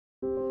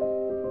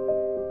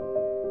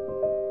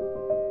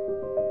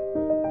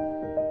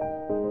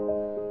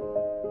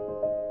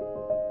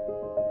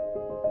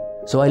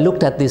So I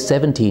looked at these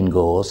 17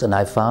 goals and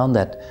I found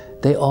that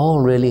they all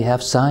really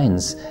have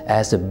science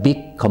as a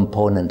big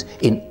component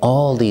in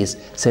all these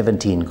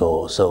 17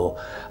 goals. So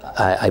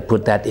I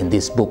put that in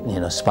this book,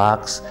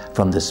 Sparks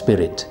from the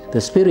Spirit. The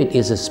Spirit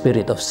is a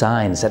spirit of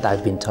science that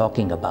I've been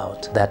talking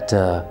about, that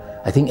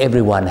I think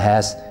everyone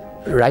has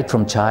right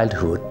from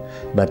childhood,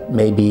 but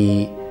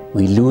maybe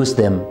we lose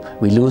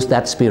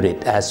that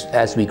spirit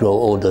as we grow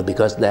older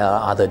because there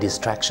are other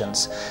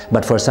distractions.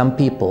 But for some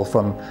people,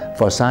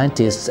 for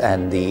scientists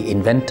and the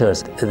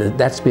inventors,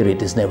 that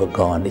spirit is never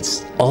gone.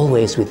 It's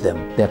always with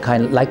them. They're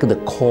kind of like the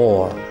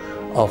core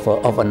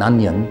of an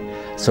onion,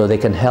 so they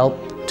can help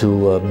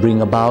to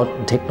bring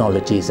about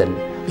technologies and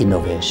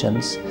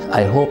innovations.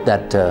 I hope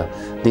that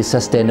this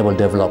sustainable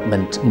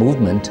development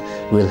movement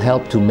will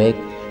help to make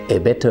a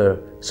better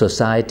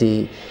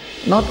society,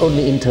 not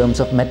only in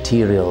terms of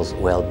material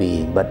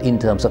well-being, but in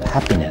terms of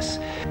happiness.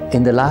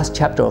 In the last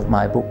chapter of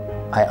my book,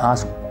 I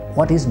asked,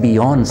 what is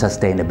beyond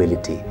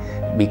sustainability?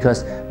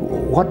 Because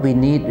what we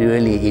need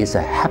really is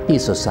a happy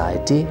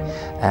society,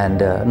 and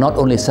not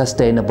only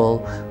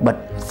sustainable, but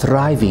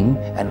thriving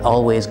and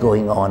always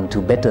going on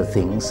to better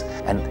things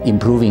and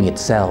improving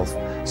itself.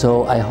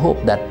 So I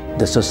hope that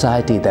the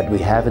society that we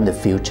have in the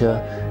future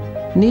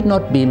need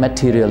not be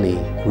materially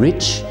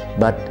rich,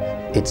 but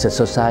it's a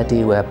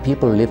society where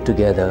people live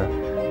together,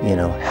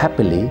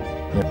 happily,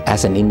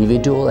 as an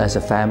individual, as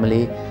a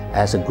family,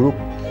 as a group,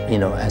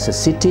 as a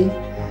city,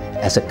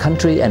 as a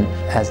country, and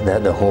as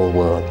the whole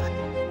world.